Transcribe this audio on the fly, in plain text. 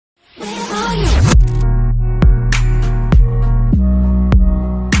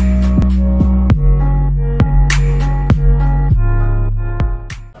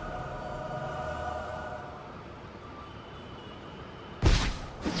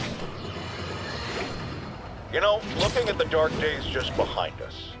You know, looking at the dark days just behind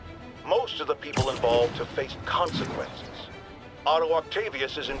us, most of the people involved have faced consequences. Otto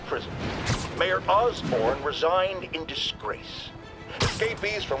Octavius is in prison. Mayor Osborn resigned in disgrace.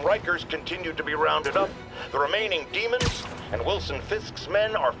 Escapees from Rikers continue to be rounded up. The remaining demons and Wilson Fisk's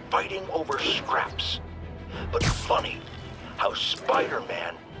men are fighting over scraps. But funny how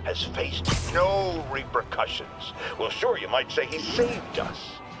Spider-Man has faced no repercussions. Well, sure, you might say he saved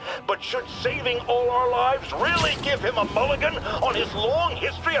us. But should saving all our lives really give him a mulligan on his long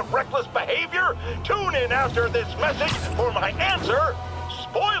history of reckless behavior? Tune in after this message for my answer.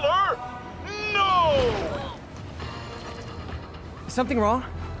 Spoiler, no! Is something wrong?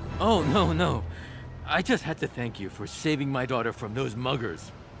 Oh, no. I just had to thank you for saving my daughter from those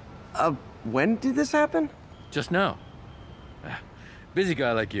muggers. When did this happen? Just now. Busy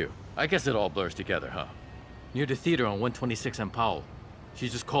guy like you. I guess it all blurs together, huh? Near the theater on 126 and Powell. She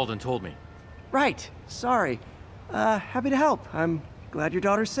just called and told me. Right. Sorry. Happy to help. I'm glad your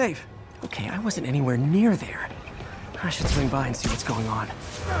daughter's safe. Okay, I wasn't anywhere near there. I should swing by and see what's going on.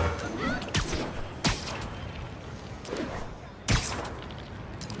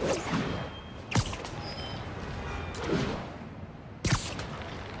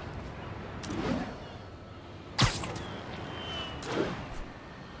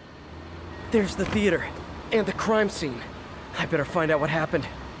 There's the theater, and the crime scene. I better find out what happened.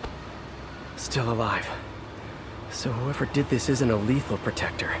 Still alive. So whoever did this isn't a lethal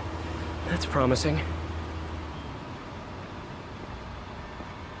protector. That's promising.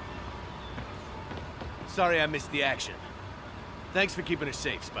 Sorry I missed the action. Thanks for keeping us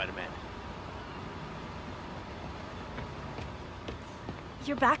safe, Spider-Man.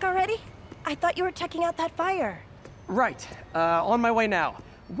 You're back already? I thought you were checking out that fire. Right. On my way now.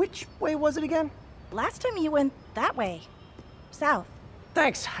 Which way was it again? Last time you went that way. South.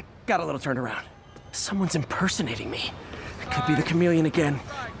 Thanks. I got a little turned around. Someone's impersonating me. Could be the chameleon again.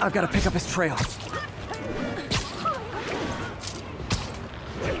 I've got to pick up his trail.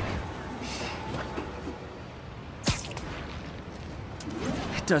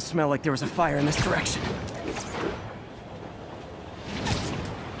 It does smell like there was a fire in this direction.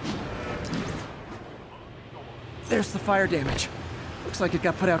 There's the fire damage. Looks like it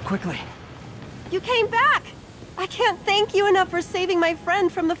got put out quickly. You came back! I can't thank you enough for saving my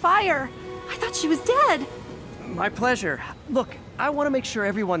friend from the fire. I thought she was dead. My pleasure. Look, I want to make sure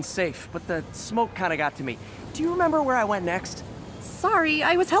everyone's safe, but the smoke kind of got to me. Do you remember where I went next? Sorry,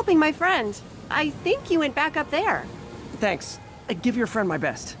 I was helping my friend. I think you went back up there. Thanks. Give your friend my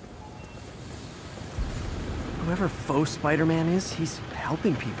best. Whoever faux Spider-Man is, he's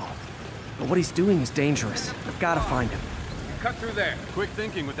helping people. But what he's doing is dangerous. I've got to find him. Cut through there. Quick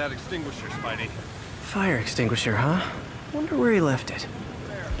thinking with that extinguisher, Spidey. Fire extinguisher, huh? Wonder where he left it.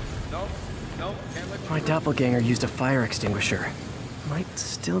 There. No, can't let you. My doppelganger used a fire extinguisher. Might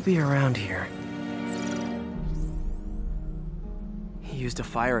still be around here. He used a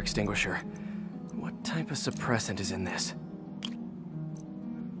fire extinguisher. What type of suppressant is in this?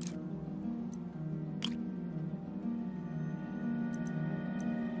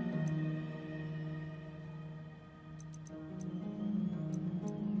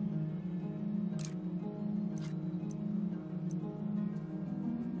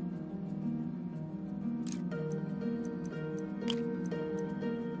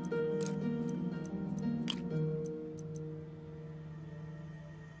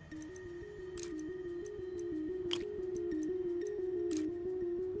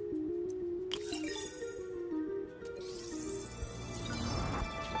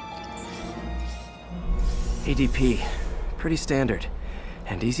 ADP. Pretty standard.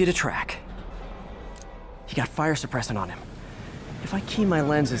 And easy to track. He got fire suppressant on him. If I key my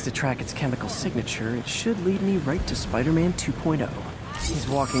lenses to track its chemical signature, it should lead me right to Spider-Man 2.0. He's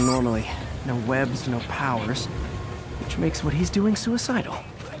walking normally. No webs, no powers. Which makes what he's doing suicidal.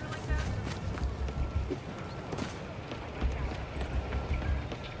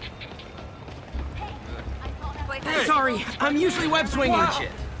 Sorry, I'm usually web swinging. Watch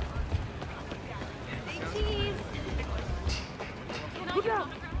it.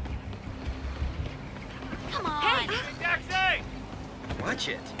 Come on. Hey! Taxi! Watch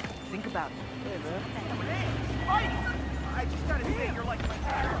it. Think about it. I just gotta say, you're like my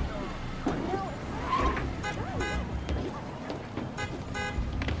hero.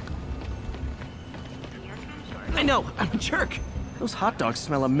 I know, I'm a jerk. Those hot dogs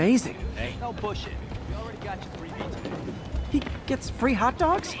smell amazing. Hey, no bullshit. We already got you 3 today. He gets free hot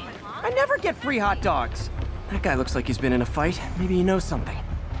dogs? I never get free hot dogs. That guy looks like he's been in a fight. Maybe he knows something.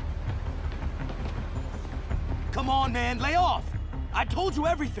 Come on, man, lay off. I told you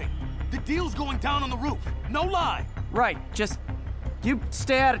everything. The deal's going down on the roof. No lie. Right, just... you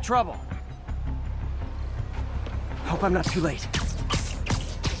stay out of trouble. Hope I'm not too late.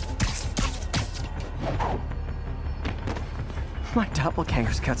 My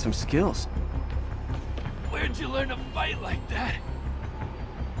doppelganger's got some skills. Where'd you learn to fight like that?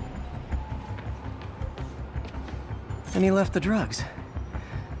 And he left the drugs.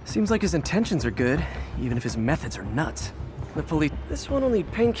 Seems like his intentions are good, even if his methods are nuts. The police... This one will need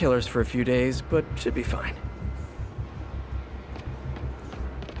painkillers for a few days, but should be fine.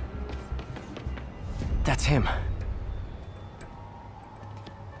 That's him.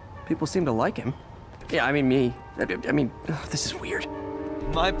 People seem to like him. Yeah, I mean me. I mean, ugh, this is weird.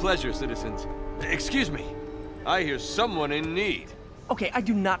 My pleasure, citizens. Excuse me. I hear someone in need. Okay, I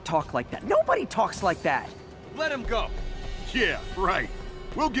do not talk like that. Nobody talks like that. Let him go. Yeah, right.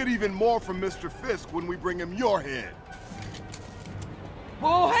 We'll get even more from Mr. Fisk when we bring him your head.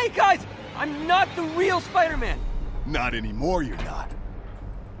 Whoa, hey guys! I'm not the real Spider-Man! Not anymore, you're not.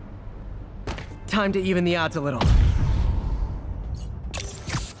 Time to even the odds a little.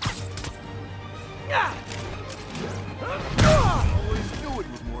 Always knew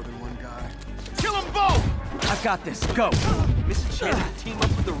it was more than one guy. Kill them both! I've got this. Go! Miss a chance to team up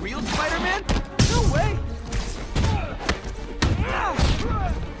with the real Spider-Man? No way!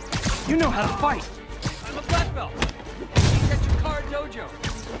 You know how to fight! I'm a black belt. He's at your car dojo.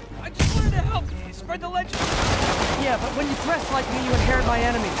 I just wanted to help you spread the legend. Yeah, but when you dress like me, you inherit my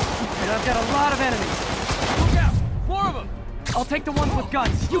enemies. And I've got a lot of enemies. Look out! More of them! I'll take the ones with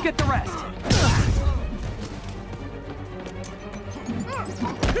guns. You get the rest.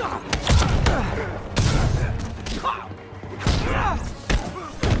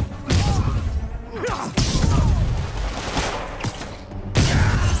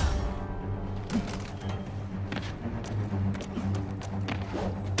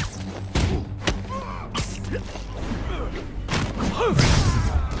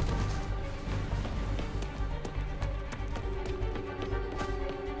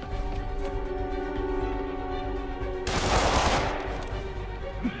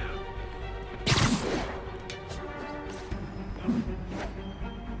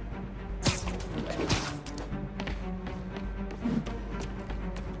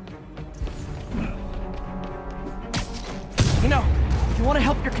 You know, if you want to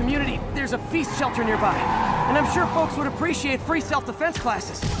help your community, there's a feast shelter nearby. And I'm sure folks would appreciate free self-defense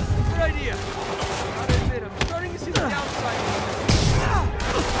classes. Good idea. Gotta admit, I'm starting to see the downside of this.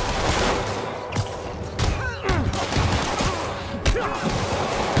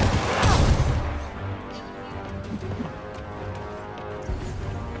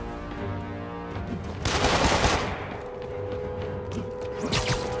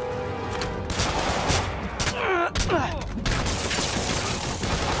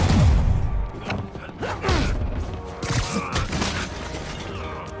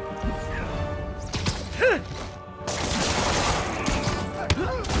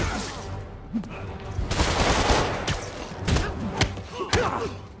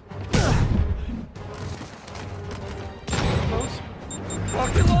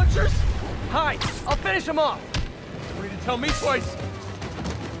 Rocket launchers? Hi, I'll finish them off. Free to tell me twice.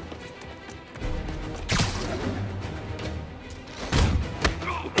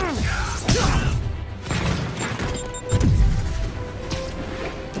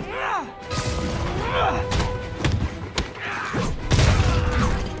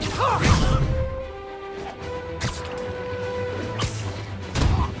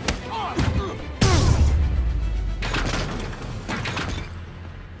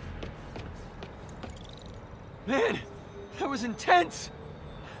 Man, that was intense.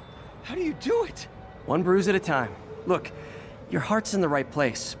 How do you do it? One bruise at a time. Look, your heart's in the right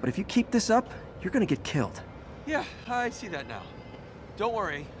place, but if you keep this up, you're gonna get killed. Yeah, I see that now. Don't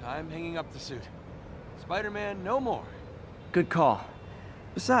worry, I'm hanging up the suit. Spider-Man, no more. Good call.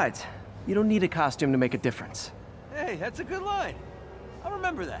 Besides, you don't need a costume to make a difference. Hey, that's a good line. I'll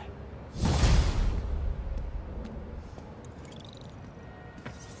remember that.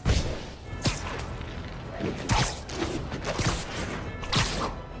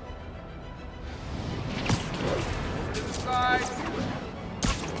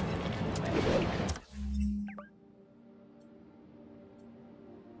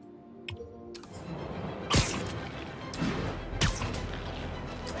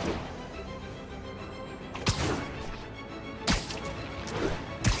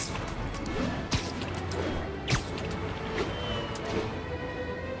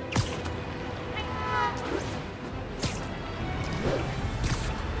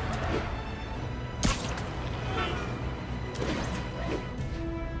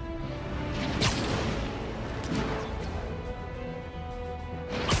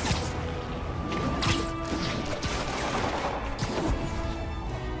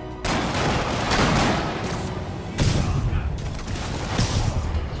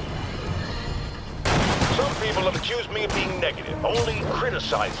 people have accused me of being negative, only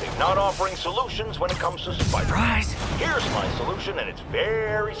criticizing, not offering solutions when it comes to Spider. Surprise! Here's my solution, and it's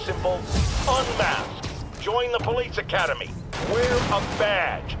very simple. Unmask. Join the police academy. Wear a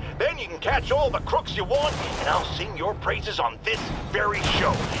badge. Then you can catch all the crooks you want, and I'll sing your praises on this very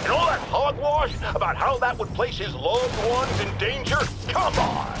show. And all that hogwash about how that would place his loved ones in danger? Come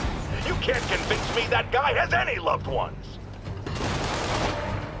on! You can't convince me that guy has any loved ones.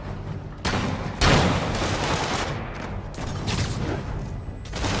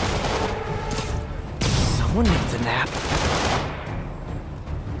 Someone needs a nap.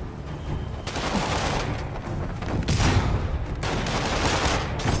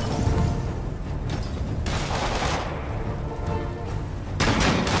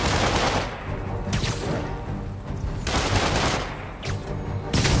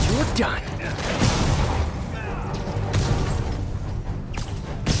 You're done.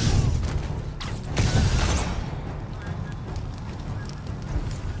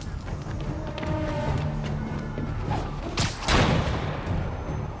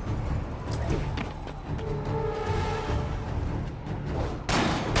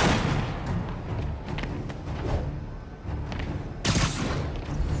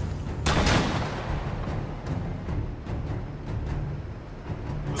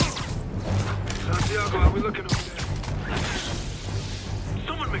 Santiago, how we looking over there?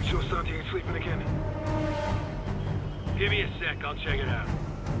 Someone make sure Santi ain't sleeping again. Give me a sec, I'll check it out.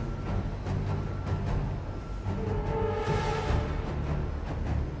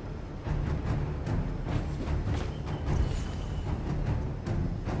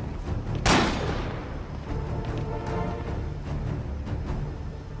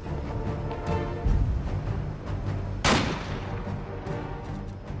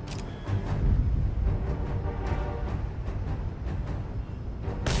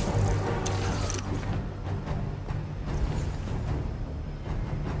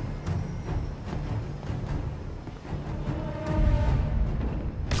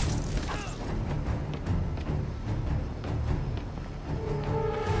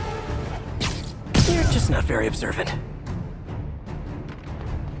 You're just not very observant.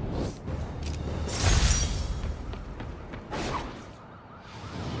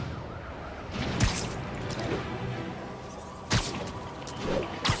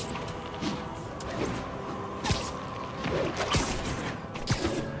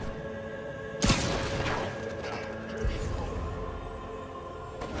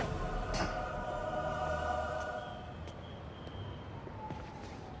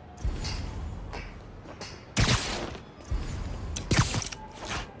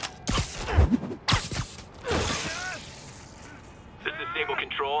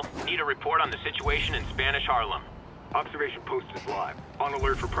 Control, need a report on the situation in Spanish Harlem. Observation post is live. On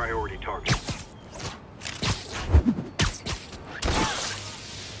alert for priority targets.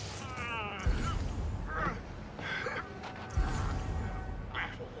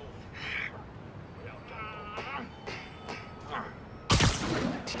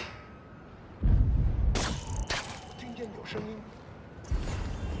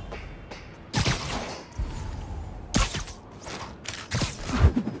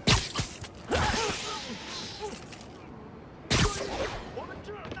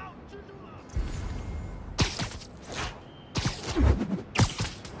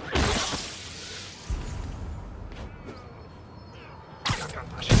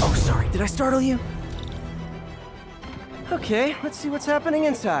 Oh, sorry, did I startle you? Okay, let's see what's happening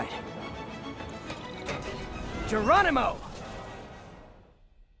inside. Geronimo!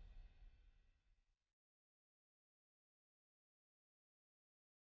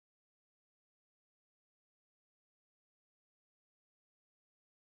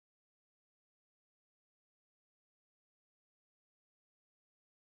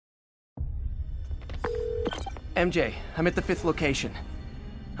 MJ, I'm at the 5th location.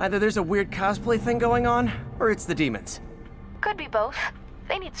 Either there's a weird cosplay thing going on, or it's the demons. Could be both.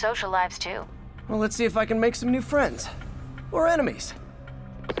 They need social lives too. Well, let's see if I can make some new friends. Or enemies.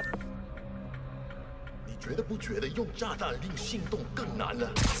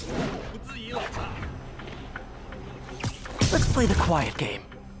 Let's play the quiet game.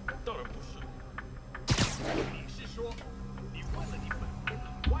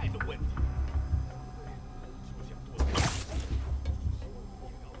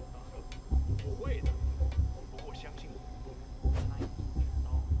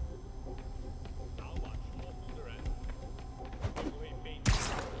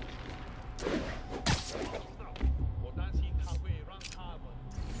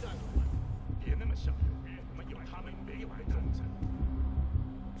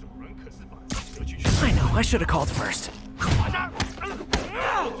 I know. I should have called first.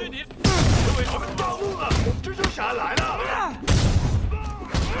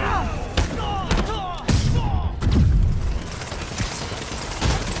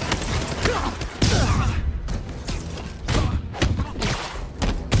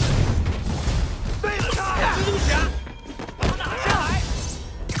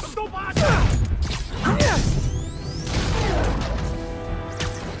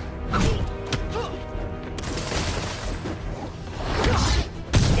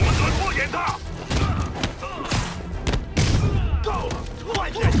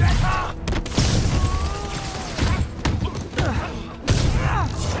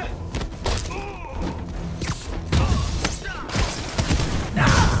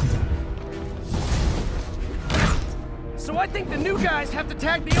 So I think the new guys have to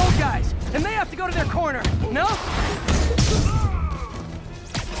tag the old guys, and they have to go to their corner, no?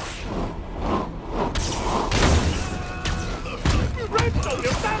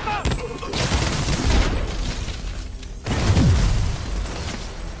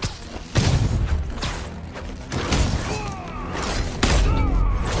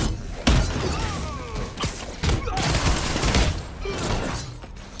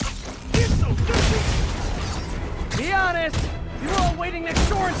 Be honest, you were all waiting next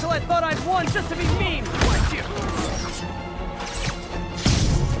door until I thought I'd won just to be mean, weren't you?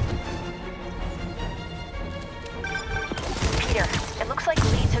 Peter, it looks like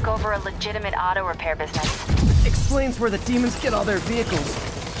Lee took over a legitimate auto repair business. Explains where the demons get all their vehicles.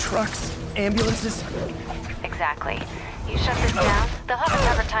 Trucks, ambulances. Exactly. You shut this down, they'll have a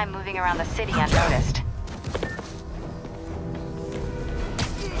tougher time moving around the city unnoticed.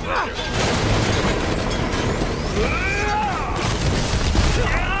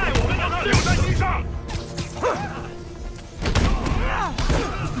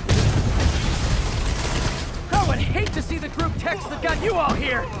 I would hate to see the group text that got you all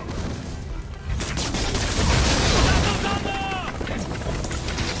here!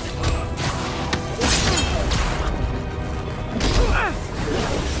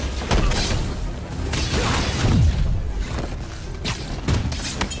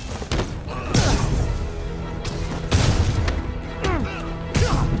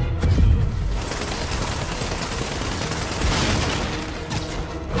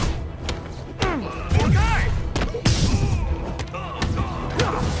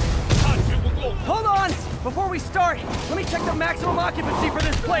 Hold on! Before we start, let me check the maximum occupancy for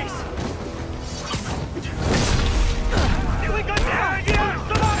this place.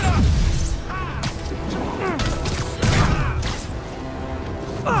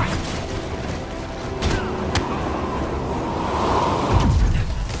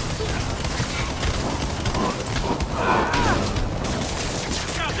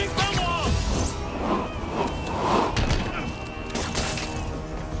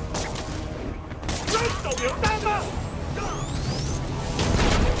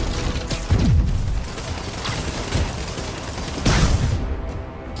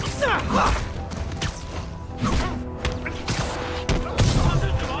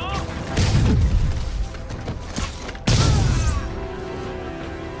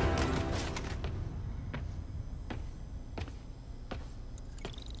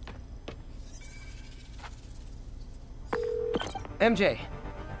 MJ,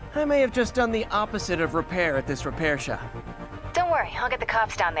 I may have just done the opposite of repair at this repair shop. Don't worry, I'll get the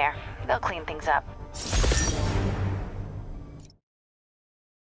cops down there. They'll clean things up.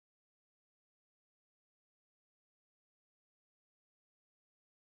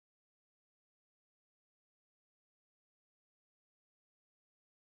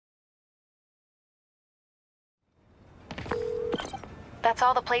 That's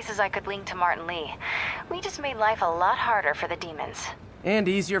all the places I could link to Martin Lee. We just made life a lot harder for the demons. And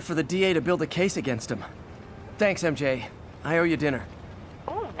easier for the DA to build a case against him. Thanks, MJ. I owe you dinner.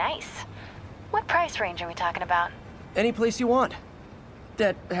 Ooh, nice. What price range are we talking about? Any place you want.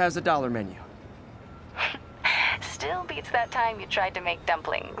 That has a dollar menu. Still beats that time you tried to make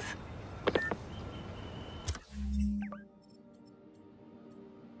dumplings.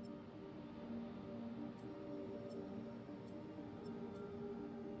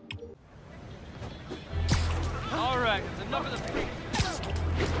 All right, that's enough of the...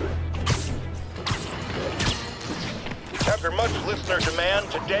 After much listener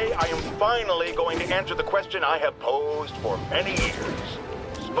demand, today I am finally going to answer the question I have posed for many years.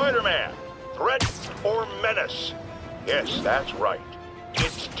 Spider-Man, threat or menace? Yes, that's right.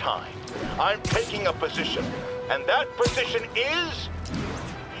 It's time. I'm taking a position, and that position is...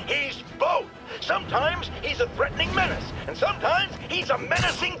 He's both. Sometimes he's a threatening menace, and sometimes he's a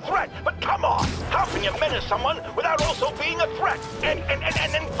menacing threat. But come on, how can you menace someone without also being a threat? And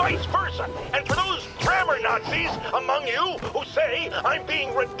vice versa. And for those grammar Nazis among you who say I'm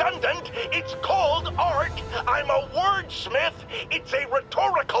being redundant, it's called art. I'm a wordsmith. It's a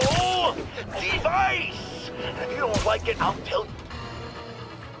rhetorical device. And if you don't like it, I'll tell you.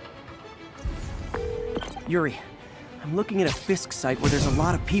 Yuri, I'm looking at a Fisk site where there's a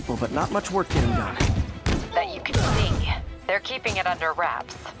lot of people, but not much work getting done. That you can see. They're keeping it under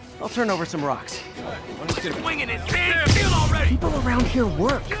wraps. I'll turn over some rocks. Winging it, man! Feel already! People around here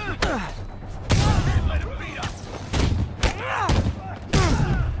work.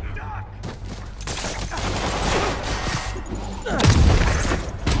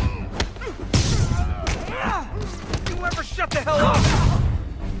 You ever shut the hell up?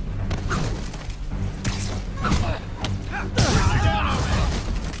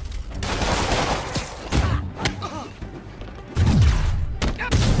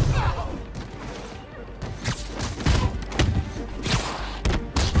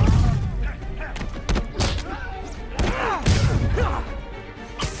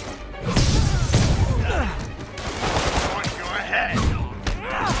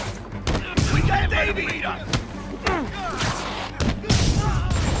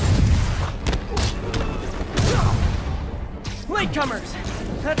 Latecomers!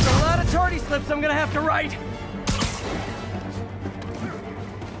 That's a lot of tardy slips I'm gonna have to write!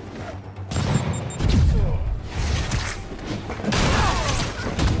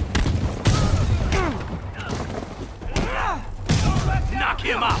 Knock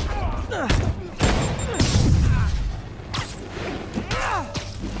him out!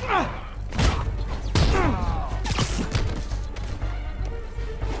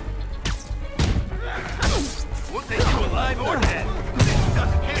 We'll take you alive or dead.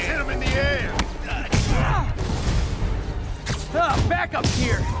 Can't hit him in the air. Ah, backup's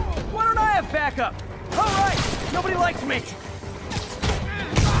here! Why don't I have backup? Alright! Nobody likes me!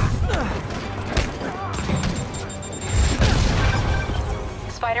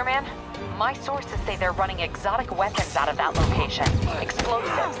 Spider-Man, my sources say they're running exotic weapons out of that location.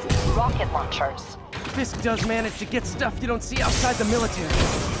 Explosives, rocket launchers. Fisk does manage to get stuff you don't see outside the military.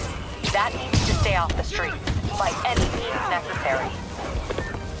 That needs to stay off the streets, by any means necessary.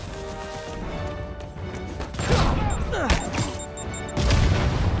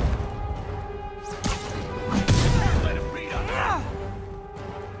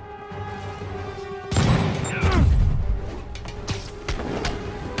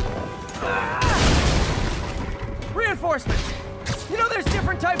 Reinforcements! You know there's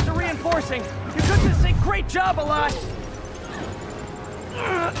different types of reinforcing. You could just say great job a lot.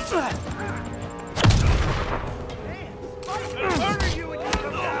 Murder you when you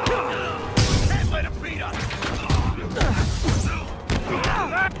come down. Can't let him beat us.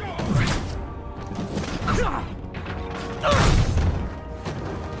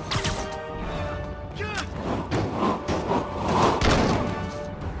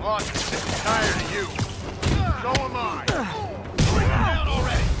 Boss, I'm tired of you. So am I. Bring him down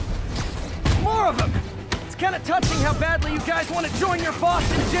already. More of them! It's kind of touching how badly you guys want to join your boss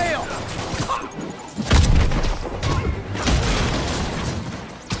in jail.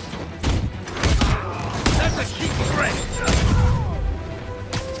 That's a keep straight.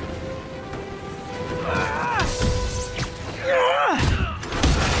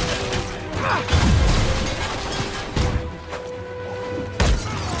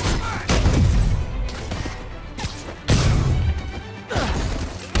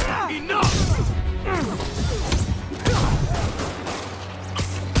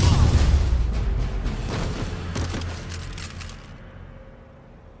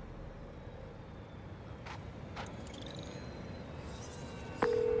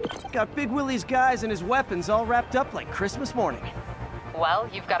 Got Big Willie's guys and his weapons all wrapped up like Christmas morning. Well,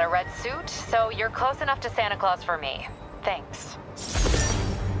 you've got a red suit, so you're close enough to Santa Claus for me. Thanks.